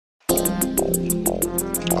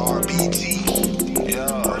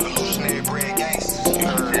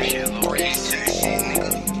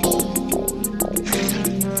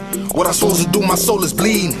What I'm supposed to do, my soul is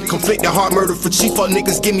bleeding. Conflicted heart murder for cheap, fuck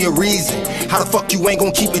niggas, give me a reason. How the fuck you ain't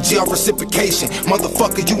gon' keep it G off reciprocation?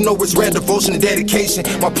 Motherfucker, you know it's rare devotion and dedication.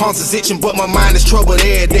 My palms is itching, but my mind is troubled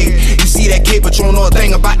every day. You see that kid, but you don't know a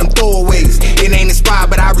thing about them throwaways. It ain't inspired,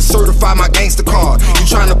 but I recertify my gangster card. You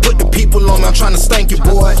tryna put the people on me, I'm tryna stank you,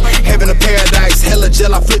 boy. Heaven or paradise, hella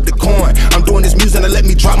gel, I flip the coin. I'm doing this music to let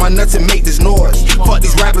me drop my nuts and make this noise. Fuck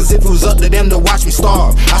these rappers, if it was up to them to watch me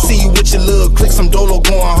starve. I see you with your little click, some dolo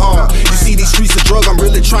going hard. You see these streets of drug, I'm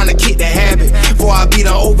really trying to kick the habit. Before I beat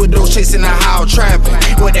an overdose, chasing the how trapping.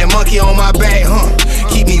 With that monkey on my back,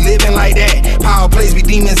 keep me living like that. Power plays be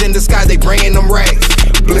demons in the sky, they bringing them racks.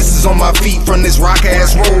 Blisters on my feet from this rock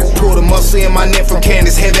ass road. Pull the muscle in my neck from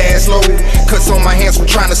Candace heavy ass load. Cuts on my hands from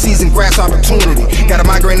trying to season grass opportunity. Got a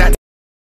migraine out